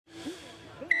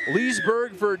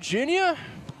Leesburg, Virginia,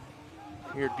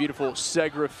 here at beautiful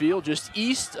Segra Field, just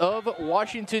east of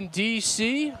Washington,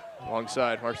 D.C.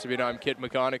 Alongside Mark Savino, I'm Kit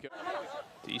McConaughey.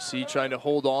 D.C. trying to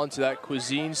hold on to that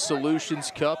Cuisine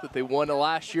Solutions Cup that they won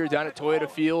last year down at Toyota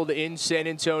Field in San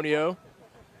Antonio.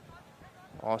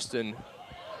 Austin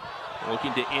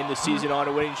looking to end the season on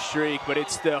a winning streak, but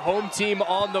it's the home team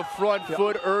on the front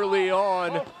foot early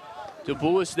on.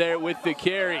 DeBoulis there with the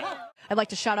carry. I'd like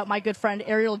to shout out my good friend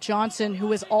Ariel Johnson,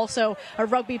 who is also a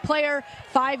rugby player,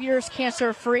 5 years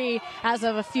cancer-free as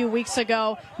of a few weeks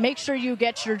ago. Make sure you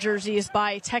get your jerseys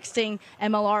by texting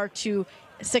MLR to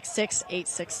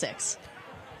 66866.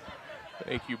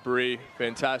 Thank you, Bree.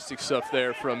 Fantastic stuff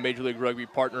there from Major League Rugby,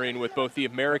 partnering with both the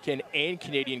American and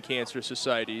Canadian Cancer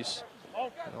Societies.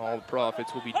 And all the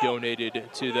profits will be donated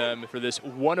to them for this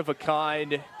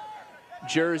one-of-a-kind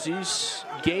jerseys,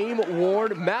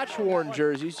 game-worn, match-worn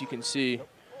jerseys. You can see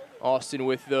Austin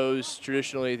with those,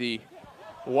 traditionally the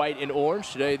white and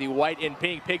orange. Today, the white and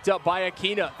pink, picked up by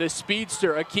Akina, the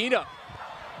speedster. Akina,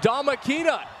 Dom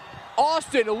Akina.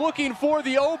 Austin looking for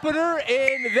the opener,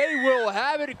 and they will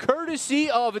have it courtesy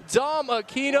of Dom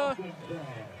Akina.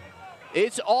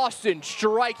 It's Austin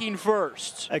striking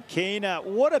first. Akina,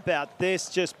 what about this?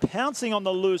 Just pouncing on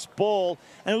the loose ball,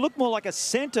 and it looked more like a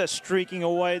center streaking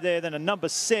away there than a number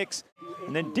 6.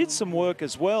 And then did some work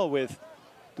as well with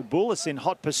DeBoulis in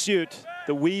hot pursuit.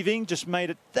 The weaving just made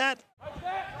it that.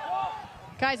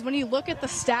 Guys, when you look at the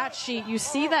stat sheet, you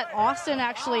see that Austin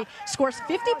actually scores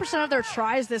 50% of their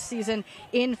tries this season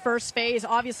in first phase.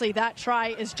 Obviously, that try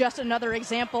is just another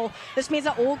example. This means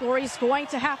that Old Glory is going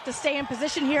to have to stay in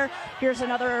position here. Here's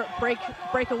another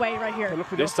breakaway right here.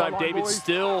 This time, David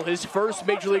Still, his first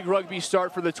Major League Rugby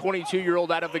start for the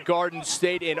 22-year-old out of the Garden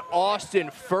State, and Austin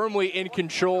firmly in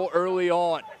control early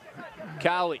on.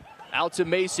 Cali out to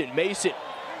Mason. Mason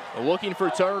looking for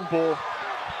Turnbull,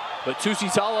 but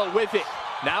Tusitala with it.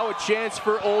 Now a chance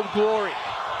for Old Glory.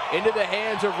 Into the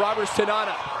hands of Roberts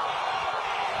Tanana.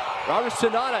 Roberts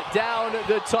Tanana down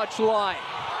the touchline.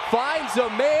 Finds a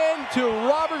man to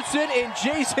Robertson, and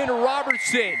Jason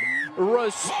Robertson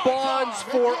responds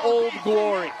for Old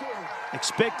Glory.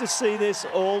 Expect to see this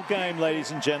all game,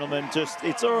 ladies and gentlemen. Just,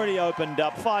 it's already opened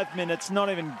up. 5 minutes, not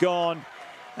even gone.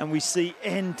 And we see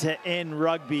end-to-end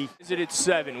rugby. Is it at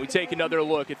 7? We take another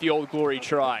look at the Old Glory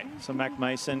try. So Mac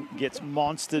Mason gets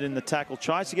monstered in the tackle,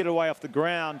 tries to get away off the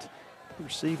ground. The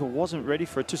receiver wasn't ready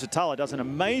for it. Tusitala does an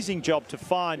amazing job to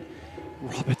find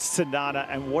Roberts Tanana.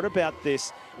 And what about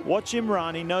this? Watch him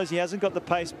run. He knows he hasn't got the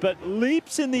pace, but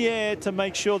leaps in the air to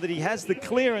make sure that he has the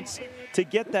clearance to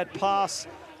get that pass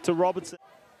to Robertson.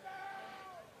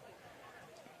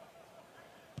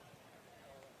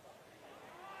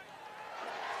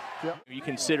 You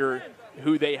consider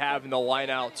who they have in the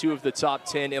lineout. 2 of the top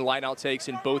 10 in lineout takes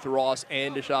in both Ross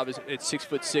and Deshab is at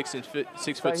 6'6" and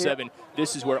 6'7".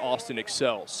 This is where Austin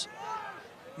excels.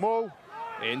 Mo.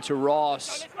 Into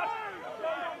Ross.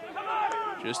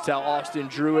 Just how Austin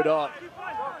drew it up.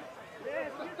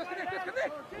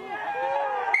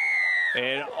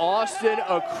 And Austin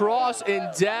across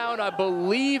and down. I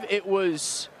believe it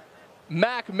was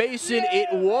Mac Mason. It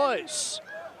was.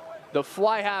 The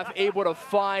fly half able to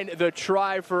find the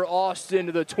try for Austin.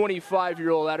 The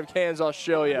 25-year-old out of Cairns,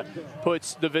 Australia,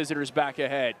 puts the visitors back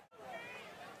ahead.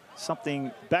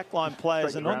 Something backline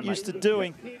players are not used to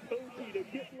doing.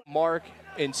 Mark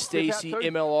and Stacy,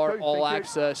 MLR All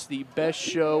Access, the best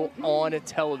show on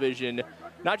television.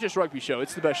 Not just rugby show,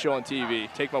 it's the best show on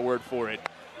TV. Take my word for it.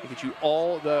 We'll get you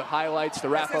all the highlights, the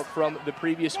wrap-up from the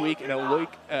previous week, and a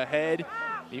look ahead.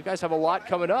 You guys have a lot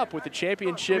coming up with the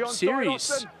championship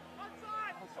series.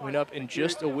 Coming up in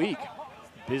just a week.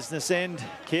 Business end,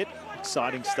 Kit.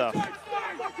 Exciting stuff.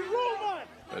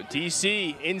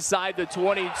 DC inside the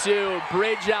 22.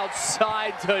 Bridge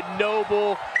outside to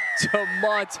Noble. To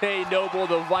Monte Noble,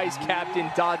 the vice captain,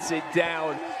 dots it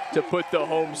down to put the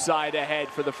home side ahead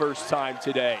for the first time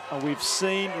today. We've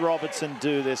seen Robertson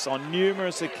do this on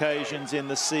numerous occasions in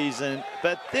the season,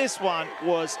 but this one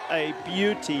was a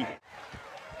beauty.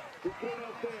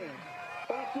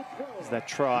 Is that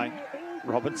try?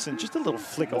 Robertson, just a little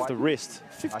flick off the wrist.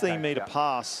 15-meter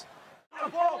pass.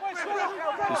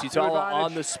 Tusitala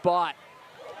on the spot.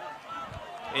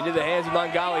 Into the hands of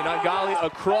Nangali. Nangali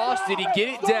across. Did he get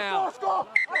it down?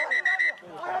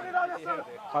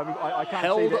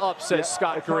 Held up, says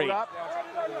Scott Green.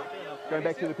 Going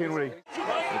back to the penalty.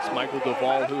 It's Michael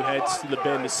Duvall who heads to the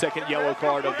bin. The second yellow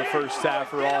card of the first half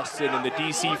for Austin, and the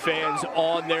DC fans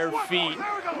on their feet.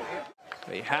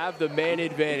 They have the man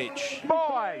advantage.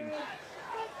 5,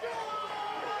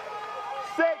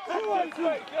 6.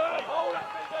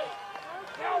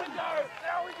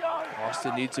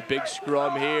 Austin needs a big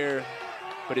scrum here,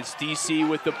 but it's DC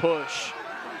with the push.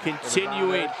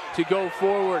 Continuing to go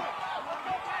forward.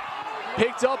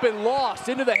 Picked up and lost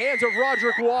into the hands of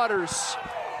Roderick Waters.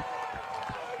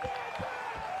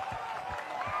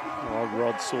 Oh,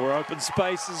 Rod saw open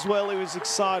space as well. He was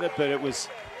excited, but it was,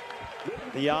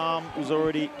 the arm was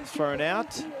already thrown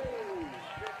out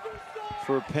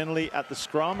for a penalty at the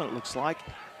scrum. And it looks like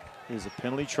there's a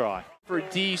penalty try. For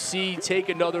DC, take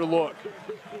another look.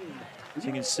 As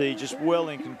you can see, just well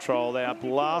in control. They are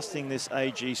blasting this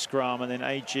AG scrum, and then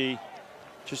AG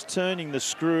just turning the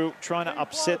screw, trying to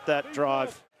upset that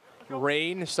drive.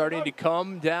 Rain starting to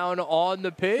come down on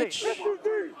the pitch.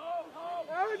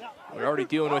 We're already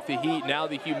dealing with the heat, now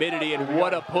the humidity, and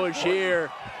what a push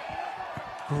here.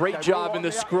 Great job in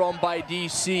the scrum by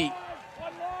DC.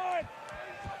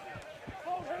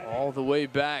 All the way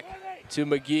back to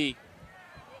McGee.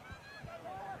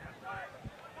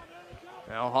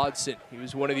 Now Hodson, he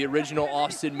was one of the original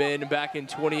Austin men back in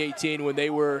 2018 when they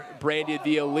were branded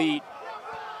the Elite.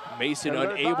 Mason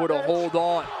unable to hold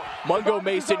on. Mungo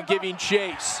Mason giving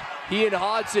chase. He and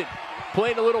Hodson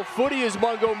playing a little footy as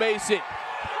Mungo Mason.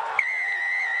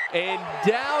 And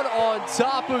down on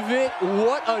top of it,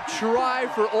 what a try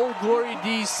for Old Glory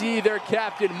DC, their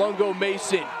captain Mungo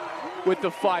Mason with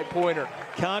the 5-pointer.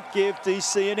 Can't give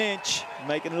DC an inch.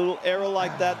 Making a little error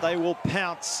like that, they will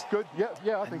pounce. Good,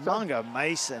 yeah, I think so. Mungo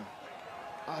Mason,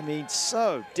 I mean,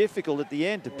 so difficult at the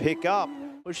end to pick up.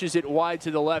 Pushes it wide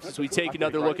to the left as we take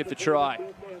another look at the try.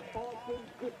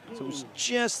 So it was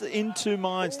just in two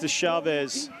minds to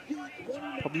Chavez.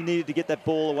 Probably needed to get that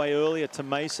ball away earlier to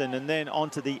Mason, and then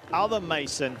onto the other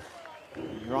Mason.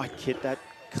 Right, Kit, that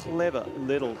clever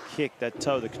little kick, that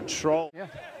toe, the control. Yeah.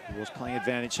 He was playing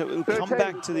advantage. So it'll come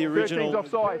back to the original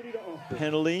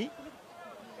penalty.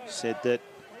 Said that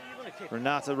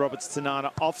Renata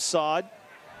Roberts-Tanana offside.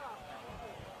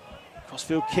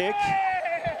 Crossfield kick.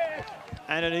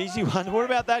 And an easy one. What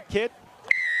about that, Kit?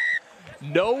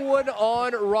 No one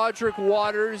on Roderick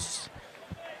Waters.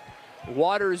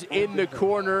 Waters in the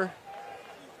corner.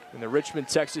 And the Richmond,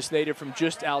 Texas native from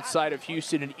just outside of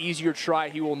Houston, an easier try,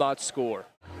 he will not score.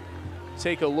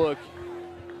 Take a look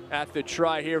at the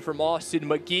try here from Austin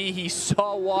McGee. He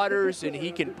saw Waters and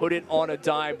he can put it on a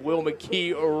dime. Will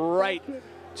McGee right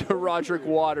to Roderick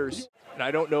Waters. And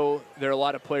I don't know, there are a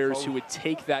lot of players who would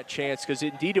take that chance, because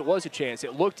indeed it was a chance.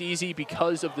 It looked easy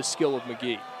because of the skill of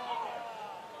McGee.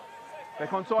 I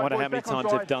wonder how many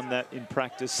times they've done that in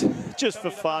practice, just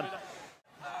for fun.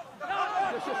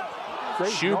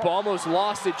 Shoop almost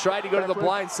lost it, tried to go to the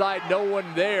blind side, no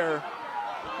one there.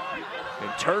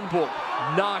 And Turnbull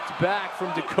knocked back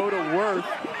from Dakota Worth.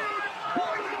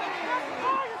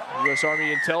 U.S.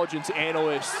 Army intelligence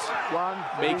analyst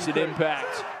makes an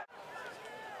impact.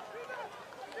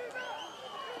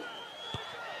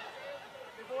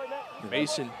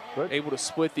 Mason able to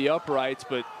split the uprights,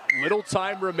 but little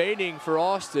time remaining for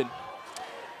Austin.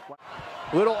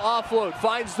 Little offload,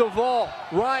 finds the ball.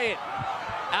 Ryan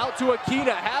out to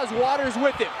Aquina, has Waters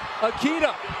with him.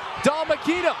 Aquina, Dom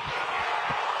Aquina.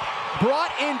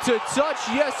 Brought into touch,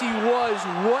 yes he was.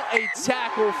 What a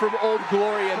tackle from Old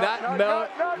Glory, and that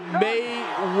may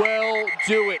well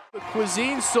do it. The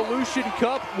Cuisine Solution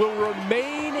Cup will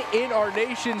remain in our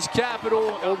nation's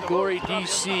capital. Old Glory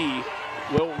DC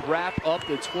will wrap up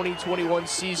the 2021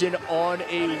 season on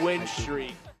a win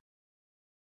streak.